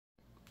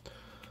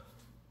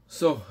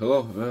So,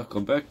 hello,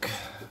 welcome back,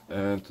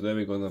 and today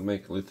we're gonna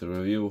make a little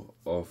review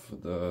of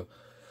the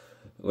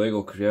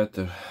Lego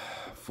Creator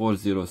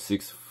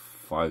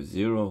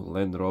 40650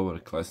 Land Rover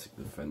Classic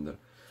Defender.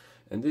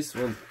 And this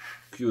one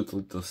cute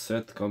little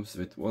set comes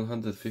with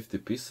 150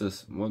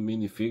 pieces, one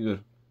minifigure,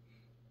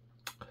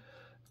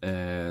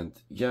 and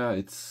yeah,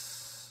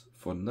 it's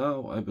for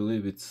now I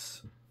believe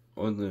it's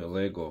on the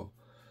Lego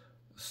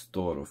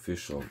store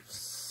official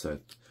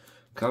set.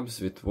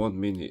 Comes with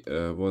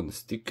one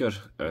sticker,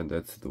 and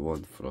that's the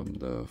one from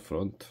the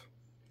front.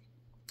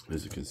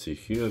 As you can see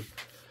here,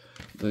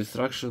 the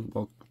instruction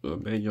book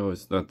manual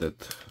is not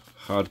that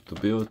hard to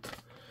build,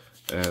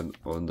 and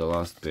on the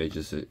last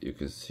pages you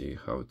can see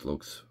how it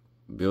looks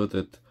built.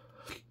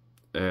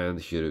 And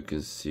here you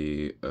can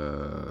see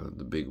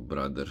the big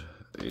brother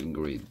in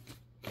green.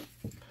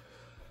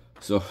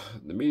 So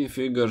the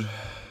minifigure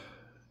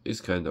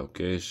is kind of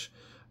okayish,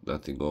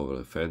 nothing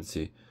overly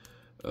fancy.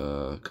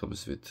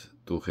 Comes with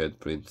two head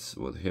prints,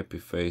 one happy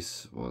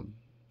face, one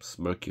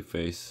smirky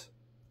face.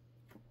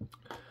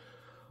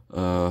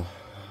 The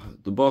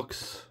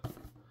box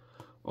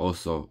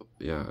also,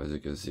 yeah, as you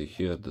can see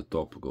here, the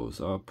top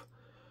goes up,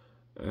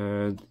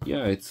 and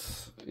yeah,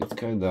 it's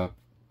kind of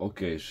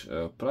okayish.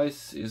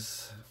 Price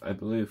is, I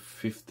believe,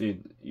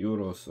 15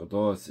 euros or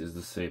dollars is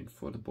the same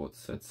for the both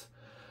sets.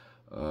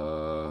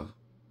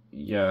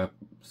 Yeah,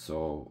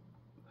 so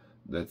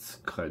that's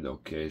kind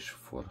of okayish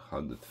for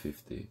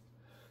 150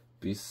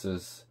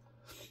 pieces.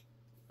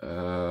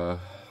 And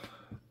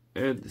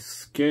the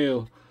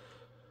scale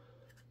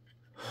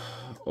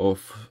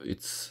of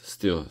it's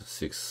still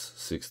six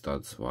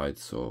studs wide,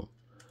 so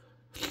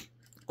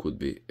could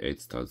be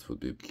 8 studs would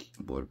be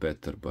more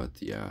better,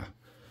 but yeah,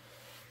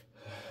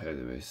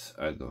 anyways,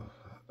 I don't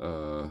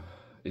know.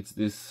 It's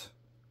this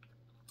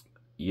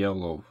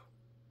yellow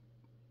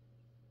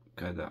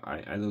kind of,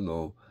 I don't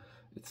know,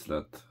 it's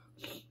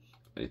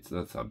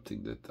not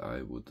something that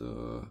I would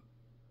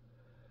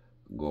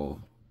go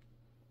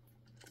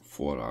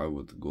for. I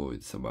would go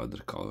with some other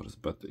colors,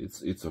 but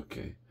it's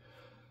okay.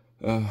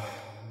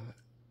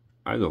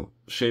 I know,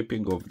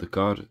 shaping of the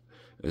car,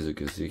 as you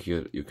can see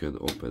here, you can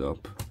open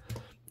up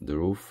the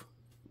roof,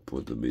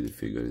 put the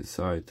minifigure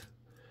inside,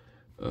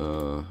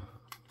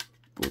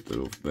 put the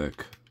roof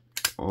back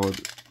on,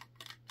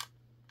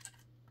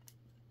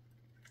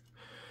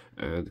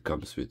 and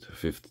comes with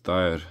 5th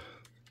tire.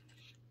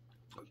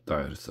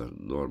 Tires are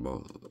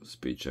normal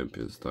Speed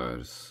Champions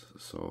tires,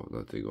 so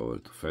nothing over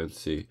too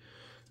fancy.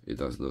 It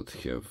does not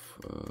have,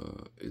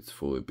 it's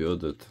fully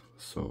built,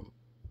 so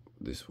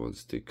this one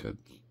sticker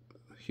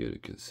here you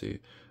can see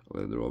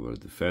Land Rover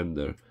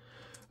Defender.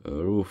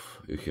 Roof,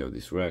 you have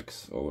these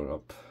racks over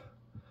up.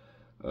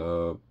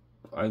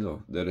 I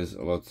know there is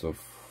lots of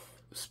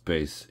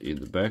space in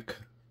the back,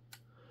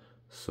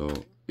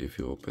 so if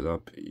you open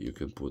up you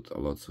can put a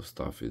lots of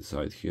stuff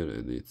inside here,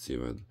 and it's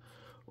even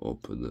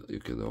open, you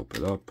can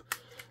open up,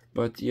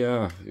 but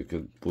yeah, you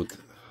can put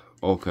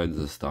all kinds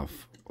of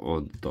stuff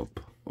on top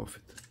of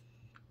it.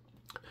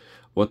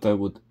 What I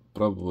would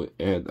probably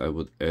add, I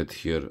would add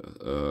here,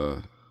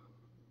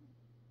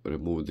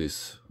 remove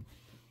this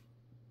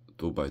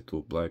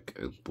 2x2 black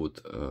and put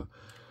a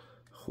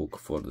hook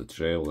for the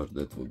trailer.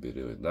 That would be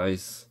really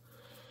nice.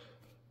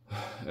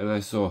 And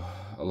I saw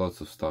a lot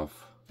of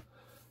stuff,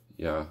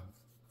 yeah,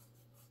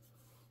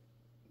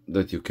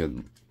 that you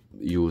can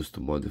use to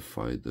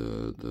modify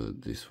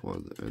this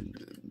one,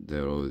 and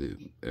they're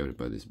already,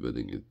 everybody's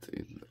building it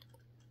in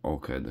all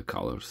kind of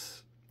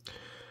colors.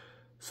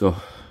 So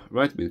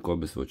write me in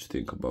comments what you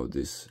think about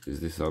this. Is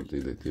this something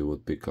that you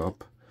would pick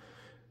up,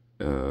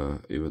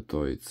 even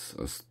though it's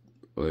a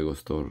Lego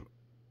store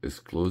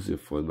exclusive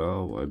for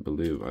now? I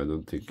believe, I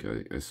don't think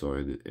I saw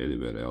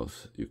anywhere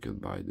else you can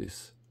buy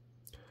this.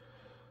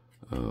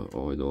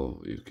 All in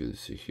all, you can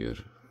see here,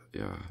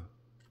 yeah,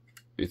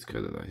 it's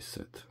kind of nice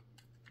set.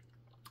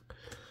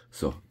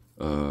 So,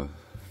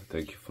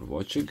 thank you for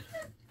watching.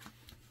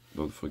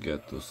 Don't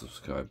forget to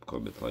subscribe,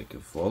 comment, like,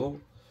 and follow.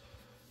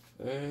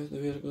 And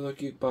we're gonna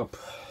keep up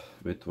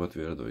with what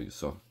we are doing.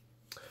 So,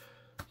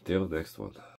 till next one.